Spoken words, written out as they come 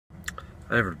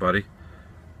Hi everybody.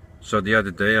 So the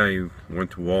other day I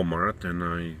went to Walmart and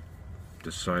I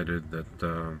decided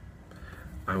that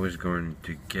I was going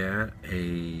to get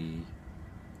a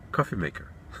coffee maker.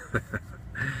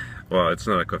 Well, it's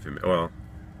not a coffee maker. Well,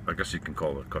 I guess you can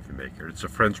call it a coffee maker. It's a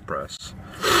French press.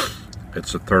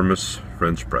 It's a thermos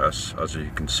French press, as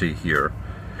you can see here.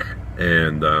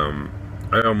 And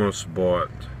I almost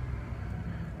bought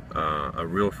a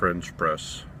real French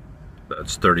press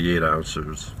that's 38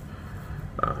 ounces.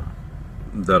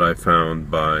 That I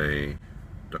found by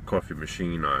the coffee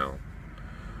machine aisle,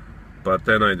 but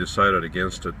then I decided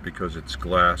against it because it's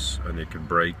glass and it can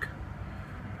break,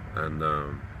 and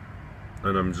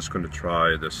I'm just going to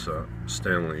try this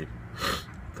Stanley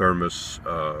thermos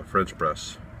French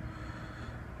press.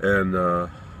 And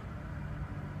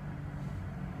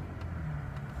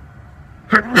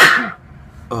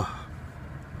oh,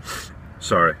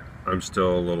 sorry, I'm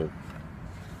still a little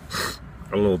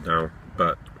down,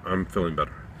 but I'm feeling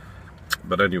better.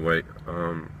 But anyway,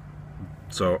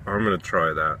 so I'm gonna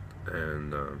try that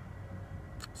and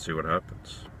see what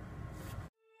happens.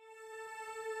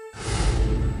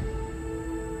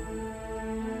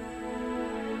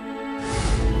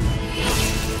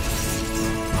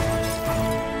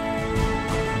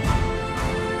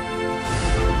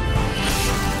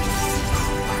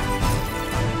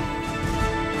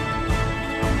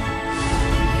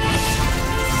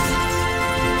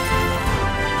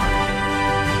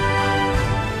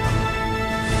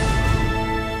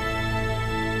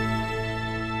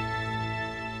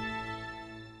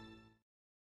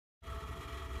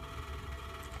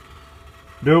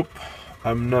 Nope,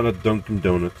 I'm not a Dunkin'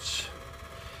 Donuts.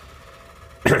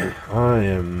 I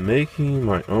am making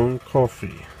my own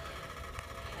coffee.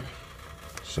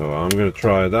 So I'm going to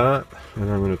try that, and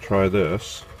I'm going to try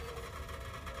this.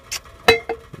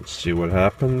 Let's see what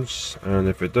happens. And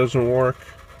if it doesn't work,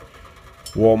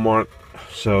 Walmart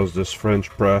sells this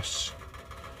French press.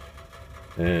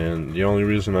 And the only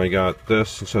reason I got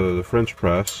this instead of the French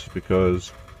press,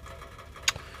 because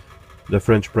the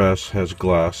French press has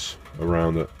glass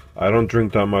around it. I don't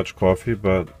drink that much coffee,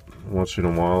 but once in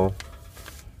a while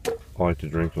I like to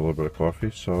drink a little bit of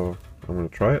coffee, so I'm going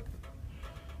to try it.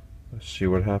 Let's see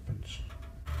what happens.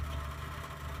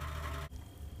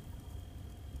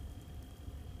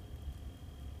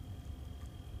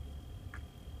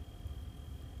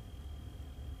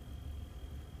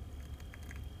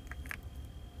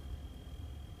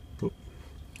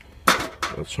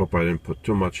 Let's hope I didn't put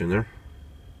too much in there.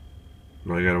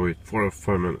 Now I gotta wait 4 to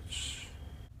 5 minutes.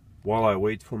 While I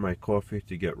wait for my coffee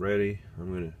to get ready,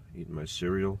 I'm gonna eat my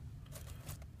cereal.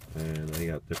 And I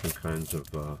got different kinds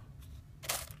of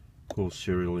cool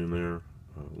cereal in there.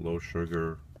 Low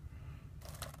sugar.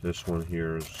 This one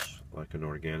here is like an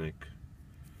organic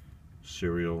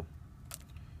cereal.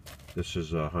 This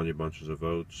is Honey Bunches of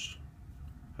Oats.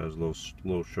 Has low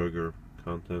sugar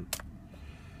content.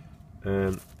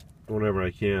 And whenever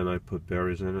I can, I put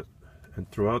berries in it. And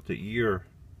throughout the year,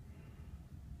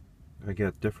 I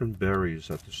get different berries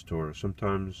at the store.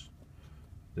 Sometimes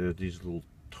they're these little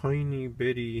tiny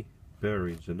bitty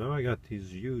berries, and now I got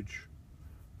these huge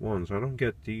ones. I don't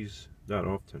get these that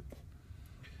often,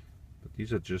 but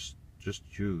these are just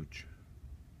huge.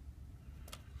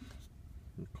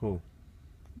 Cool.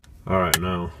 Alright,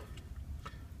 now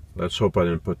let's hope I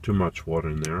didn't put too much water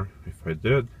in there. If I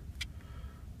did,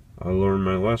 I'll learn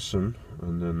my lesson,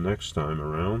 and then next time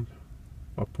around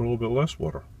I'll put a little bit less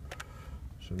water.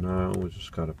 So now we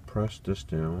just gotta press this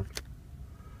down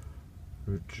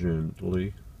very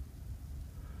gently.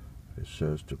 It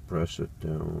says to press it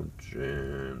down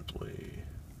gently.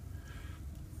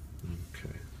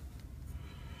 Okay.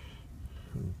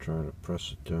 I'm trying to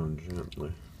press it down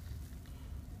gently.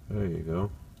 There you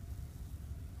go.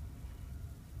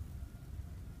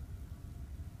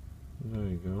 There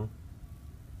you go.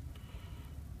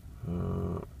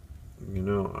 You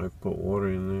know, I put water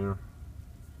in there.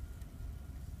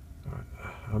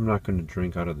 I'm not going to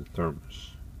drink out of the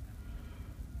thermos.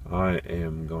 I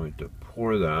am going to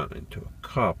pour that into a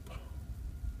cup.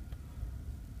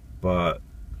 But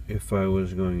if I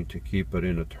was going to keep it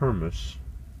in a thermos,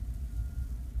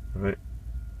 right,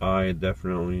 I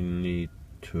definitely need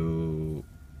to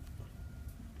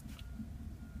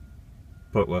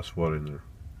put less water in there,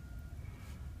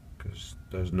 because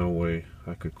there's no way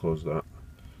I could close that.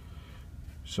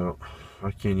 So I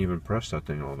can't even press that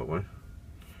thing all the way.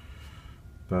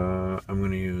 But I'm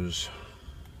going to use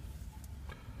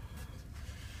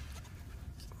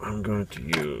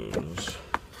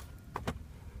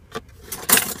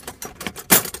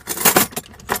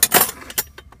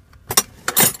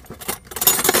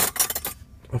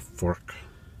a fork.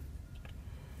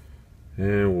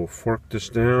 And we'll fork this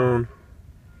down,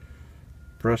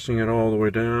 pressing it all the way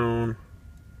down.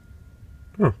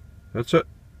 Oh, that's it.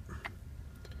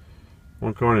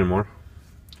 Won't go anymore.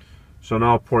 So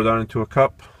now I'll pour that into a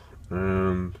cup,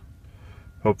 and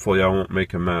hopefully I won't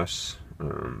make a mess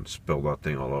and spill that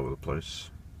thing all over the place.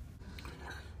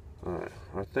 Alright,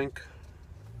 I think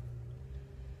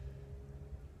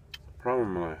the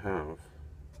problem I have,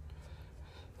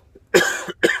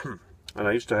 and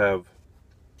I used to have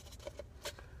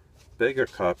bigger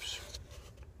cups,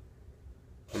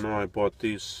 and now I bought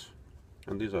these,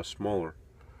 and these are smaller.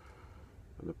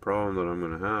 And the problem that I'm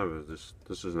going to have is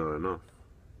this is not enough.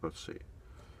 Let's see.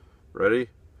 Ready?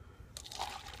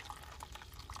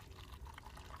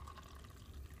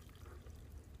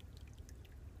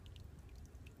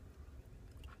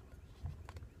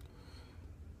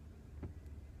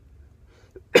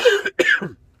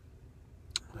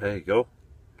 There you go.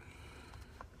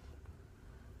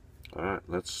 Alright,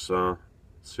 let's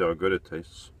see how good it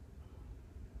tastes.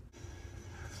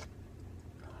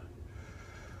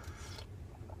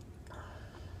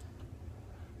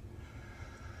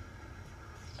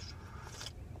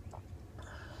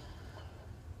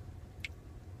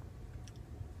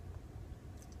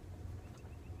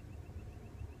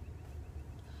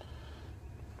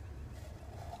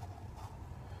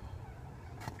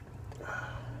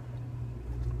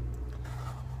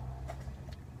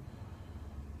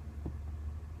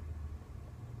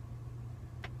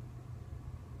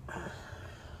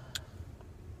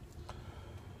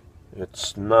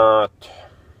 It's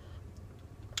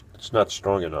not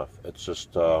strong enough. It's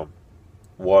just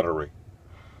watery.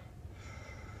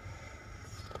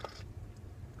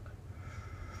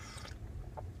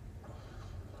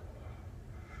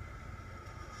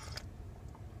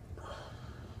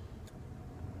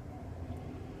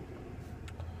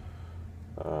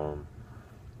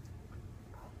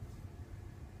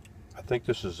 I think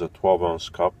this is a 12-ounce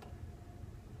cup.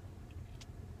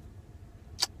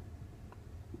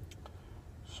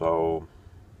 So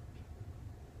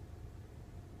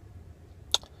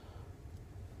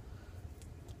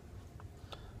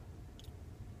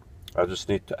I just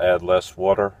need to add less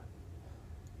water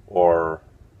or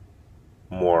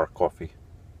more coffee.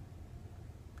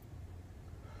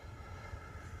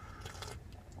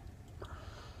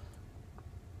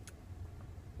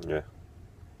 Yeah.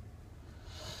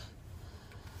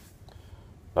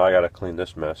 Now I gotta clean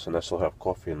this mess, and I still have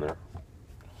coffee in there.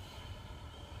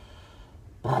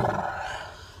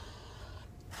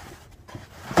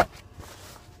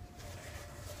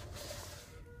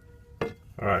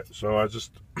 Alright, so I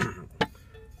just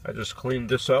cleaned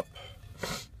this up,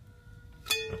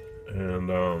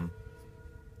 and I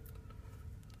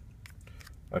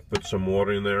put some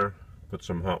water in there, put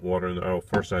some hot water in there. Oh,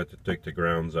 first I had to take the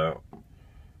grounds out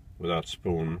without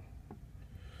spoon,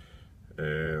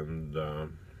 and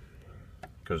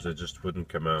because it just wouldn't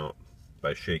come out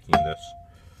by shaking this.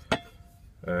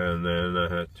 And then I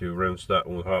had to rinse that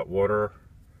with hot water.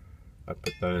 I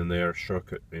put that in there,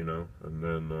 shook it, you know, and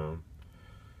then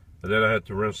I had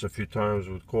to rinse a few times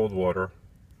with cold water.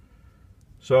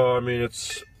 So I mean,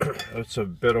 it's a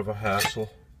bit of a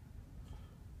hassle,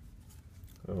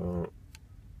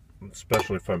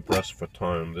 especially if I'm pressed for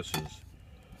time. This is,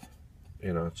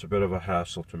 you know, it's a bit of a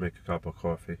hassle to make a cup of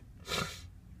coffee,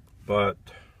 but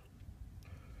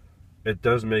it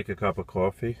does make a cup of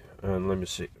coffee. And let me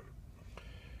see,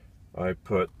 I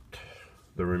put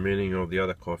the remaining of the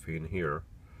other coffee in here,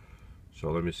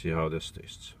 so let me see how this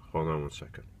tastes. Hold on one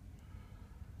second.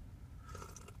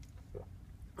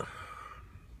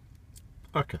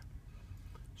 Okay,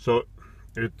 so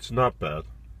it's not bad.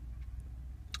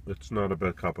 It's not a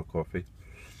bad cup of coffee.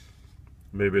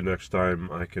 Maybe next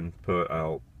time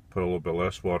I'll put a little bit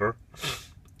less water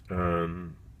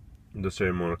and the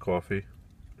same amount of coffee,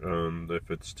 and if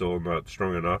it's still not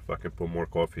strong enough, I can put more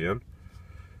coffee in.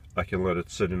 I can let it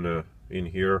sit in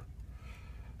here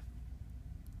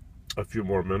a few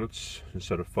more minutes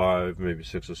instead of 5, maybe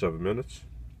 6 or 7 minutes.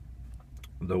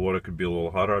 The water could be a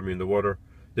little hotter. I mean, the water,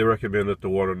 they recommend that the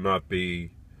water not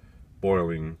be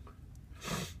boiling,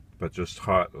 but just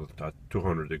hot at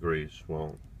 200 degrees.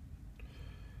 Well,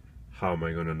 how am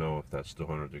I going to know if that's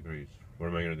 200 degrees? What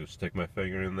am I going to do? Stick my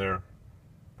finger in there?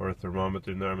 Or a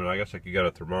thermometer in there? I mean, I guess I could get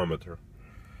a thermometer,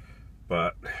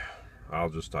 but I'll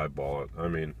just eyeball it. I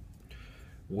mean,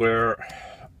 where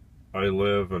I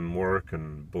live and work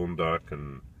and boondock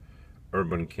and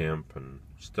urban camp and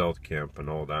stealth camp and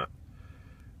all that,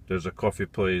 there's a coffee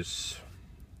place,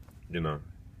 you know,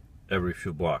 every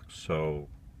few blocks. So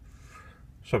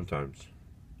sometimes,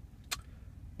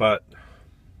 but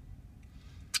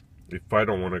if I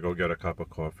don't want to go get a cup of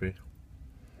coffee,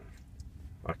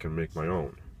 I can make my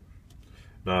own.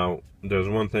 Now, there's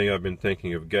one thing I've been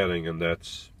thinking of getting, and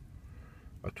that's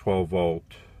a 12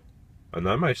 volt, and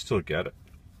I might still get it,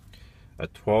 a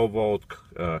 12 volt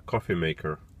coffee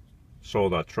maker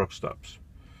sold at truck stops.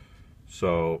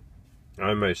 So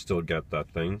I may still get that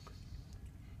thing.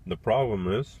 The problem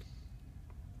is,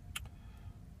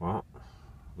 well,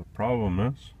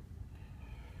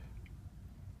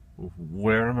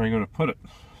 where am I going to put it?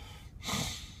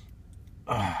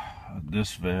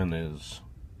 This van is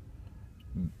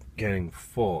getting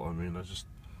full. I mean,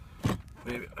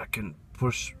 maybe I can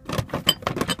push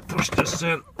this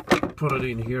in, put it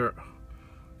in here.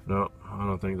 No, I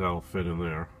don't think that'll fit in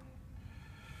there.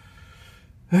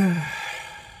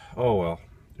 Oh well.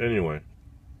 Anyway,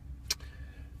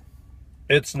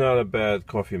 it's not a bad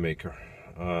coffee maker.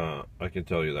 I can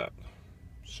tell you that.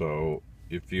 So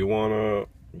if you want to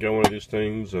get one of these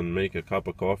things and make a cup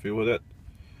of coffee with it,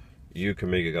 you can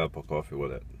make a cup of coffee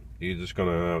with it. You're just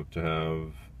gonna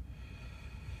have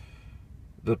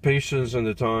the patience and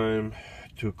the time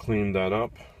to clean that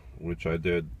up, which I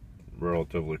did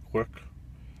relatively quick,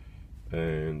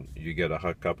 and you get a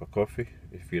hot cup of coffee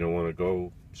if you don't want to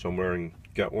go somewhere and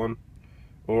get one,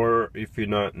 or if you're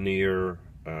not near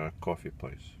a coffee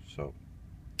place. So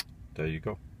there you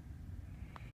go.